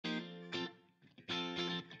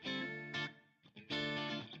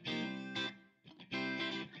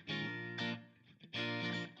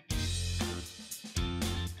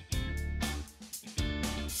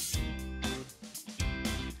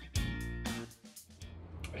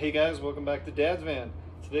Hey guys, welcome back to Dad's Van.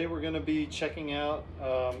 Today we're going to be checking out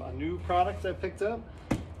a new product I picked up.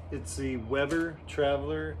 It's the Weber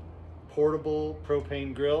Traveler portable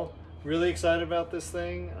propane grill. Really excited about this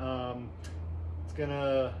thing. It's going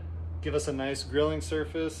to give us a nice grilling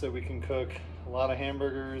surface that we can cook a lot of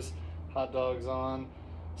hamburgers, hot dogs on,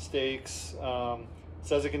 steaks. It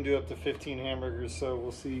says it can do up to 15 hamburgers, so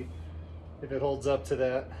we'll see if it holds up to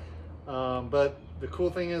that. But the cool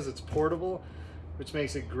thing is it's portable, which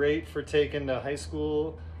makes it great for taking to high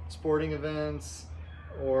school sporting events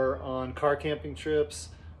or on car camping trips,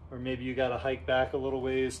 or maybe you got to hike back a little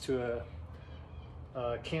ways to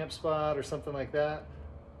a camp spot or something like that.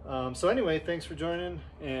 So anyway, thanks for joining,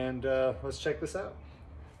 and let's check this out.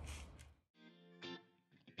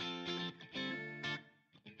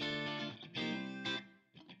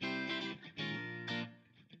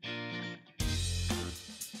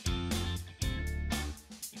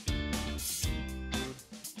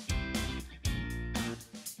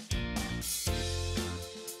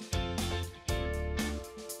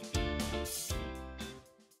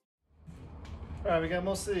 All right, we got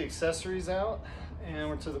most of the accessories out, and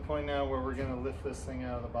we're to the point now where we're gonna lift this thing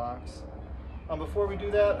out of the box. Before we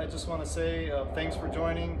do that, I just wanna say thanks for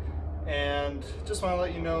joining, and just wanna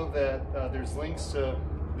let you know that there's links to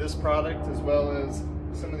this product as well as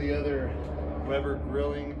some of the other Weber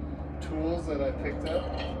grilling tools that I picked up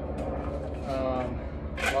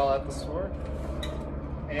while at the store.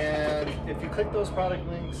 And if you click those product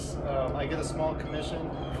links, I get a small commission.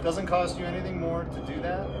 It doesn't cost you anything more to do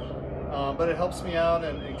that. But it helps me out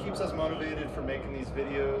and keeps us motivated for making these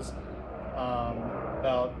videos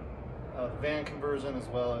about the van conversion as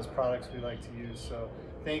well as products we like to use. So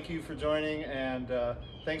thank you for joining, and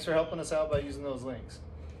thanks for helping us out by using those links.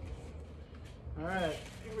 All right,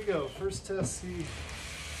 here we go. First test, see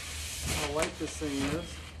how light this thing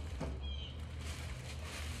is.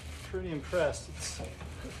 Pretty impressed. It's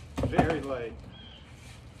very light.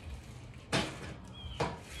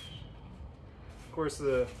 Of course,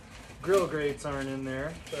 the grill grates aren't in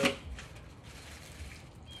there, but a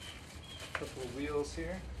couple of wheels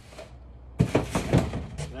here. And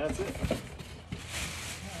that's it. All right,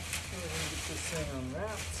 let's go ahead and get this thing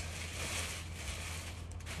unwrapped.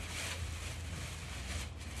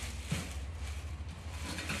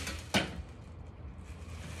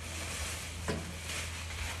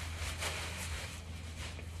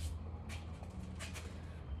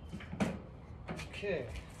 Okay.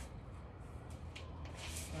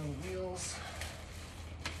 Wheels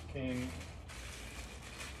came.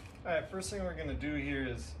 All right, first thing we're going to do here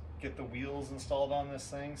is get the wheels installed on this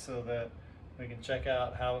thing so that we can check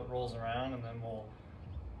out how it rolls around, and then we'll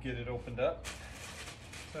get it opened up.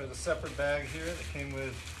 So there's a separate bag here that came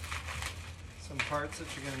with some parts that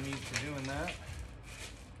you're going to need for doing that.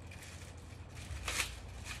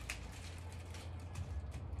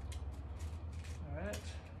 All right,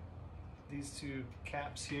 these two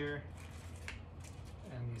caps here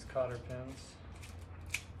and these cotter pins.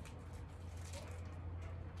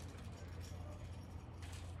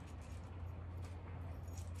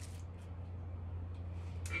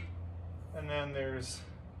 And then there's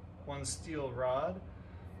one steel rod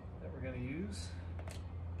that we're going to use.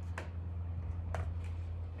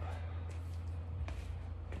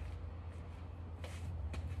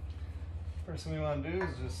 First thing we want to do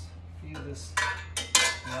is just feed this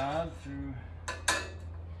rod through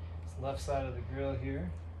left side of the grill here.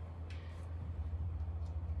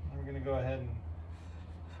 And we're going to go ahead and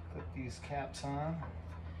put these caps on,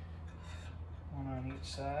 one on each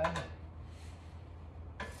side.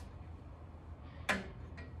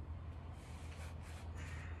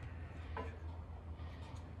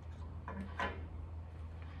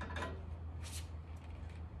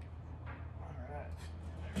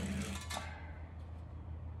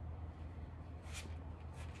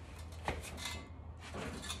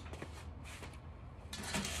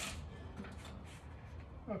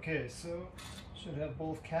 Okay, so should have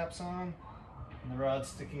both caps on and the rod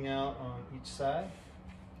sticking out on each side.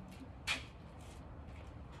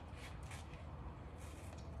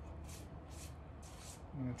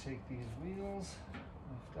 I'm going to take these wheels,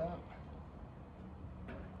 lift up.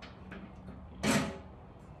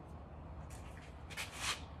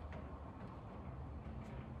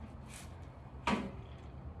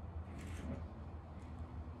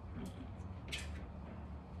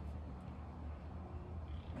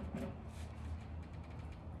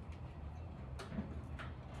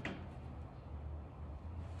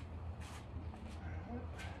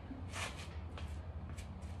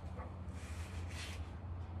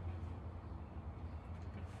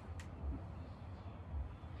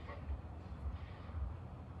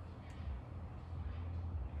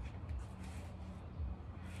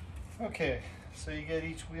 Okay, so you get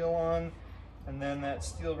each wheel on, and then that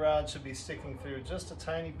steel rod should be sticking through just a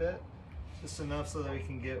tiny bit, just enough so that we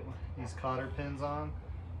can get these cotter pins on.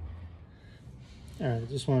 All right,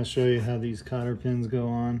 just want to show you how these cotter pins go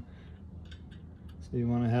on. So you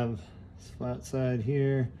want to have this flat side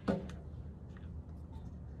here.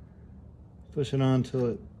 Push it on till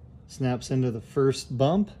it snaps into the first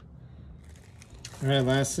bump. All right,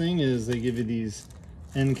 last thing is they give you these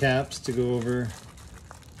end caps to go over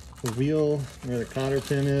the wheel where the cotter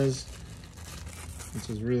pin is,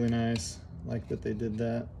 which is really nice. I like that they did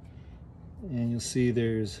that. And you'll see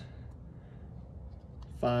there's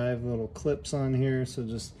 5 little clips on here, so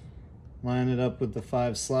just line it up with the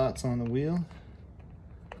 5 slots on the wheel.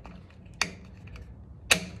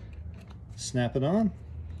 Snap it on.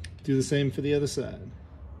 Do the same for the other side.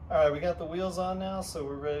 All right, we got the wheels on now, so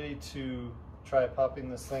we're ready to try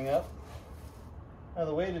popping this thing up. Now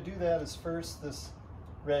the way to do that is first this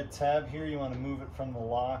red tab here, you want to move it from the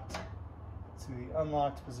locked to the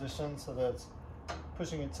unlocked position, so that's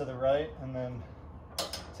pushing it to the right, and then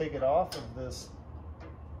take it off of this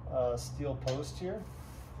steel post here.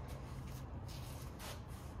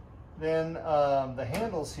 Then the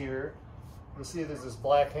handles here, you'll see there's this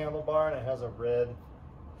black handlebar and it has a red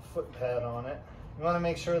foot pad on it. You want to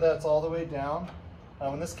make sure that's all the way down.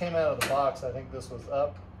 When this came out of the box, I think this was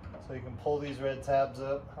up, so you can pull these red tabs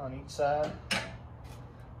up on each side,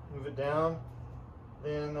 move it down,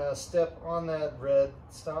 then step on that red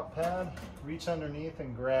stomp pad, reach underneath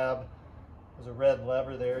and grab. There's a red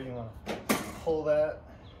lever there, you want to pull that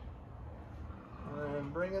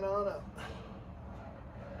and bring it on up.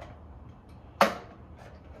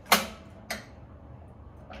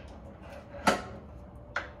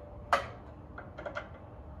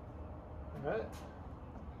 Alright,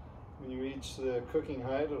 when you reach the cooking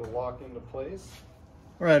height, it'll lock into place.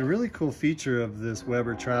 Alright, a really cool feature of this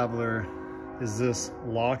Weber Traveler is this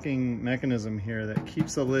locking mechanism here that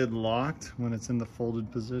keeps the lid locked when it's in the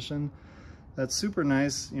folded position. That's super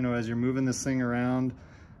nice, you know, as you're moving this thing around,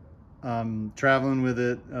 traveling with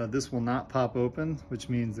it. This will not pop open, which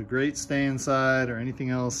means the grates stay inside, or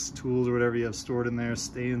anything else, tools or whatever you have stored in there,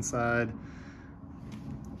 stay inside.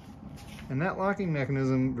 And that locking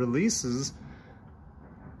mechanism releases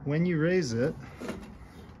when you raise it.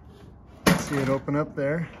 See it open up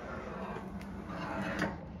there.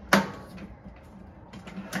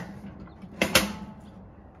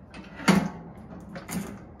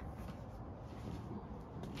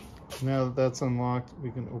 Now that that's unlocked, we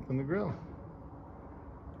can open the grill.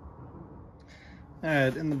 All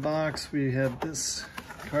right, in the box we have this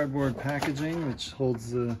cardboard packaging which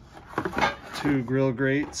holds the 2 grill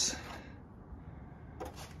grates.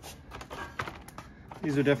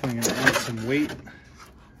 These are definitely going to add some weight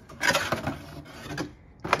to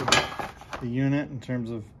the unit in terms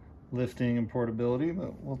of lifting and portability,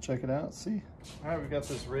 but we'll check it out, see. All right, we've got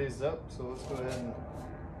this raised up, so let's go ahead and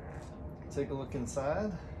take a look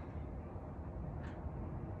inside.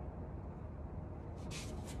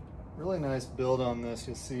 Really nice build on this.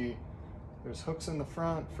 You'll see there's hooks in the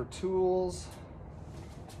front for tools.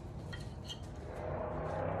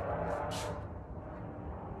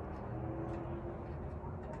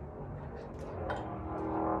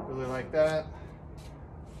 Really like that.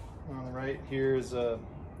 On the right here is a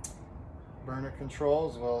burner control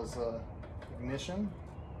as well as ignition.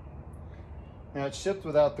 Now it's shipped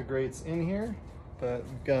without the grates in here, but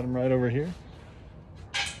we've got them right over here.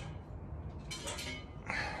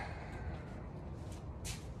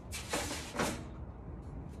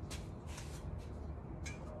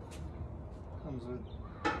 Comes with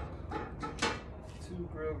 2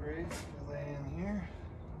 grill grates to lay in here.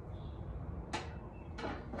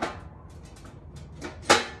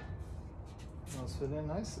 Those fit in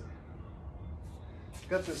nicely.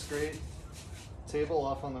 Got this great table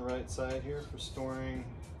off on the right side here for storing,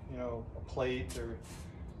 you know, a plate or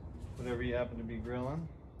whatever you happen to be grilling.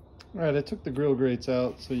 All right, I took the grill grates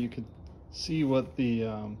out so you could see what the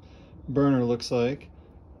burner looks like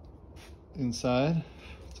inside.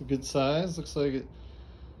 It's a good size. Looks like it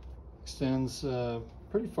extends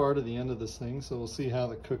pretty far to the end of this thing, so we'll see how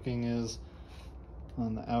the cooking is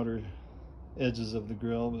on the outer edges of the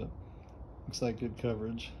grill, but looks like good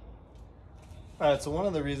coverage. All right, so one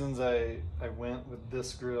of the reasons I went with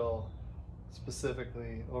this grill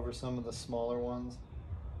specifically over some of the smaller ones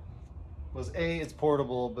was A, it's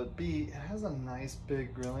portable, but B, it has a nice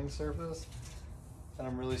big grilling surface that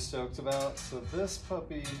I'm really stoked about. So this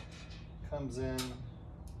puppy comes in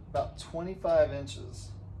about 25 inches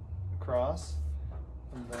across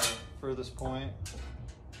from the furthest point,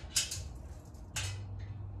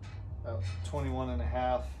 about 21 and a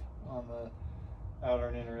half on the outer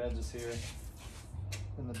and inner edges here.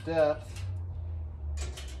 And the depth is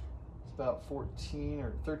about 14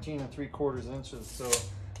 or 13 3/4 inches. So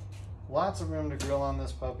lots of room to grill on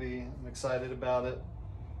this puppy. I'm excited about it.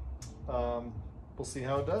 We'll see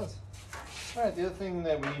how it does. All right, the other thing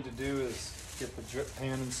that we need to do is get the drip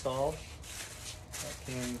pan installed. That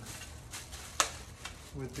came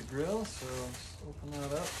with the grill, so just open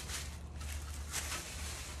that up.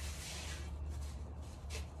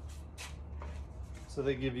 So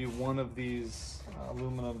they give you one of these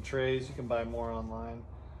aluminum trays. You can buy more online,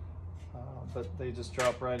 but they just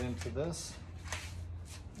drop right into this.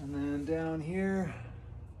 And then down here,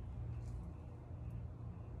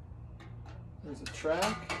 there's a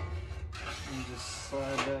track. And just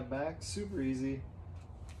slide that back, super easy.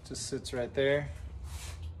 Just sits right there.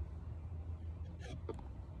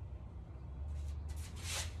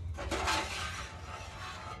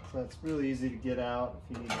 So that's really easy to get out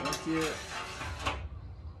if you need to empty it.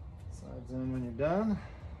 Slides in when you're done.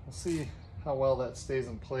 We'll see how well that stays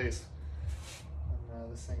in place.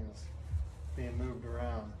 And this thing is being moved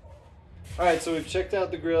around. All right, so we've checked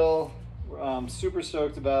out the grill. We're super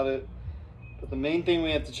stoked about it. But the main thing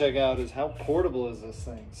we have to check out is how portable is this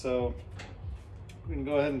thing. So we can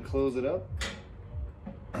go ahead and close it up.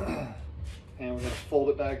 And we're gonna fold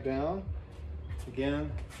it back down.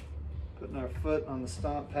 Again, putting our foot on the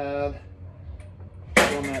stomp pad,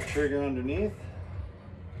 pulling that trigger underneath.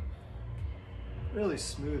 Really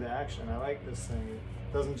smooth action. I like this thing.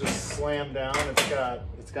 It doesn't just slam down.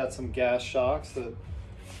 It's got some gas shocks that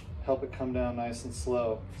help it come down nice and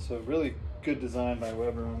slow. So really good design by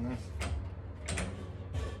Weber on this.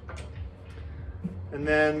 And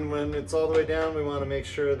then when it's all the way down, we want to make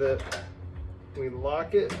sure that we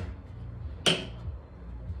lock it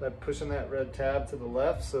by pushing that red tab to the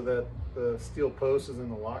left so that the steel post is in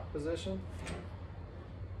the lock position.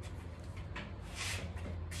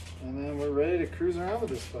 And then we're ready to cruise around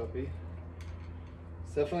with this puppy.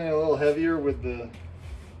 It's definitely a little heavier with the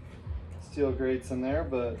steel grates in there,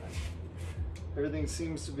 but everything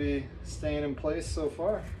seems to be staying in place so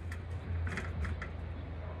far.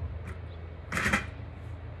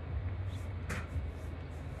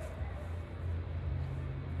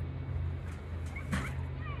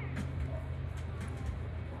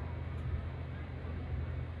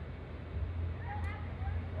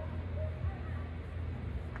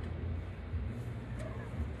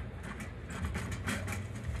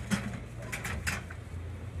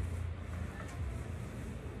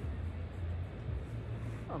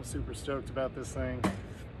 I'm super stoked about this thing.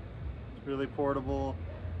 It's really portable,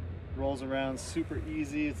 rolls around super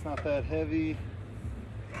easy, it's not that heavy.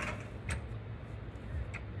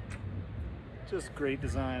 Just great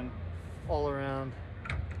design all around.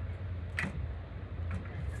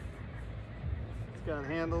 It's got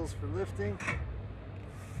handles for lifting.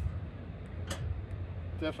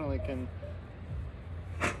 Definitely can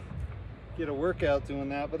get a workout doing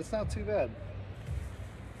that, but it's not too bad.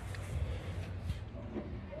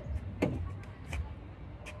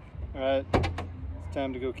 All right, it's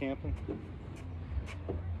time to go camping.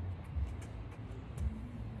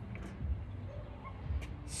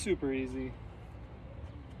 Super easy.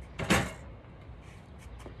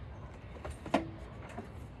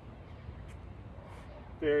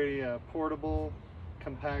 Very portable,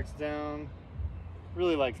 compacts down.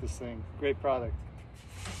 Really like this thing, great product.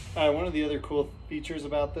 All right, one of the other cool features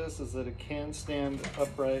about this is that it can stand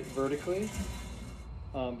upright vertically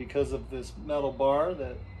because of this metal bar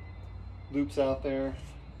that loops out there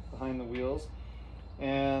behind the wheels.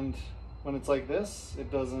 And when it's like this, it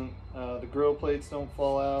doesn't, the grill plates don't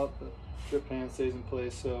fall out, the drip pan stays in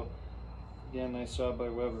place. So again, nice job by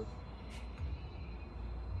Weber.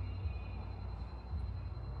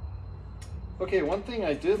 Okay, one thing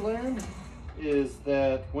I did learn is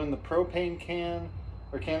that when the propane can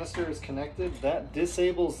or canister is connected, that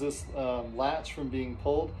disables this latch from being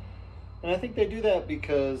pulled. And I think they do that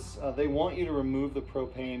because they want you to remove the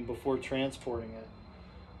propane before transporting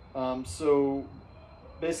it. So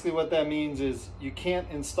basically what that means is you can't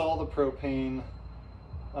install the propane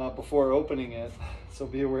before opening it. So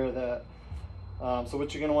be aware of that. So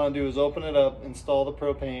what you're going to want to do is open it up, install the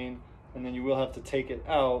propane, and then you will have to take it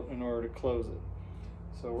out in order to close it.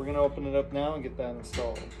 So we're going to open it up now and get that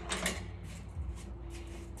installed.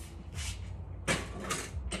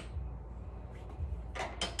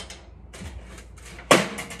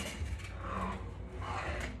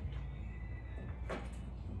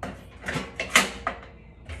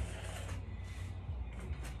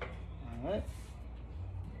 Alright.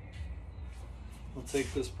 We'll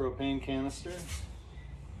take this propane canister,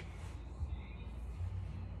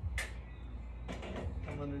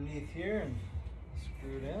 come underneath here and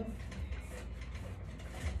Screw it in.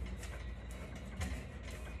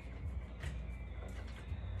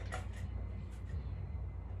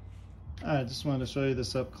 I just wanted to show you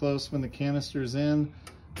this up close. When the canister's in,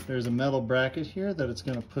 there's a metal bracket here that it's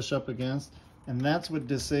going to push up against, and that's what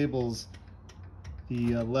disables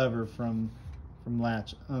the lever from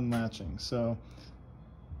unlatching. So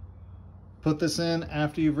put this in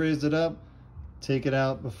after you've raised it up, take it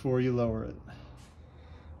out before you lower it.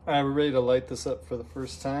 All right, we're ready to light this up for the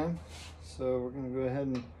first time. So we're going to go ahead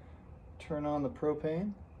and turn on the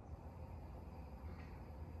propane.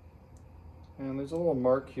 And there's a little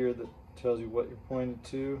mark here that tells you what you're pointed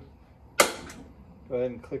to. Go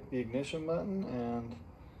ahead and click the ignition button, and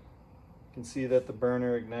you can see that the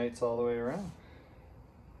burner ignites all the way around.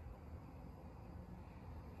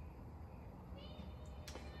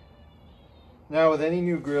 Now with any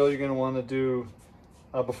new grill, you're going to want to do,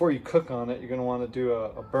 before you cook on it, you're going to want to do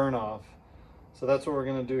a burn off. So that's what we're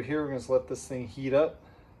going to do here. We're going to let this thing heat up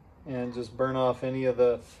and just burn off any of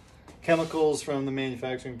the chemicals from the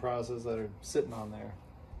manufacturing process that are sitting on there.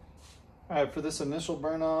 All right, for this initial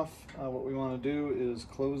burn off, what we want to do is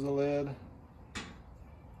close the lid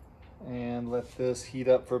and let this heat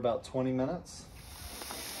up for about 20 minutes.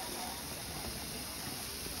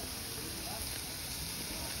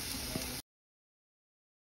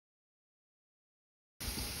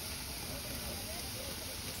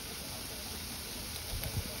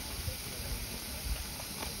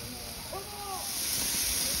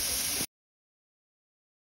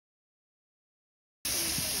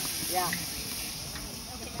 Yeah.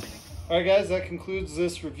 All right, guys, that concludes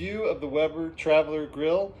this review of the Weber Traveler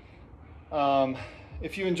Grill.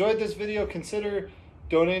 If you enjoyed this video, consider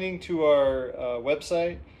donating to our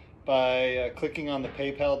website by clicking on the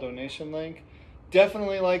PayPal donation link.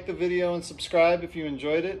 Definitely like the video and subscribe if you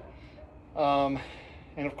enjoyed it. And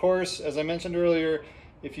of course, as I mentioned earlier,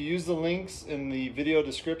 if you use the links in the video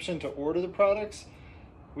description to order the products,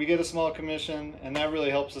 we get a small commission, and that really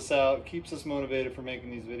helps us out, keeps us motivated for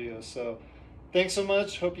making these videos. So thanks so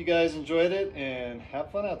much. Hope you guys enjoyed it, and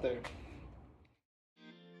have fun out there.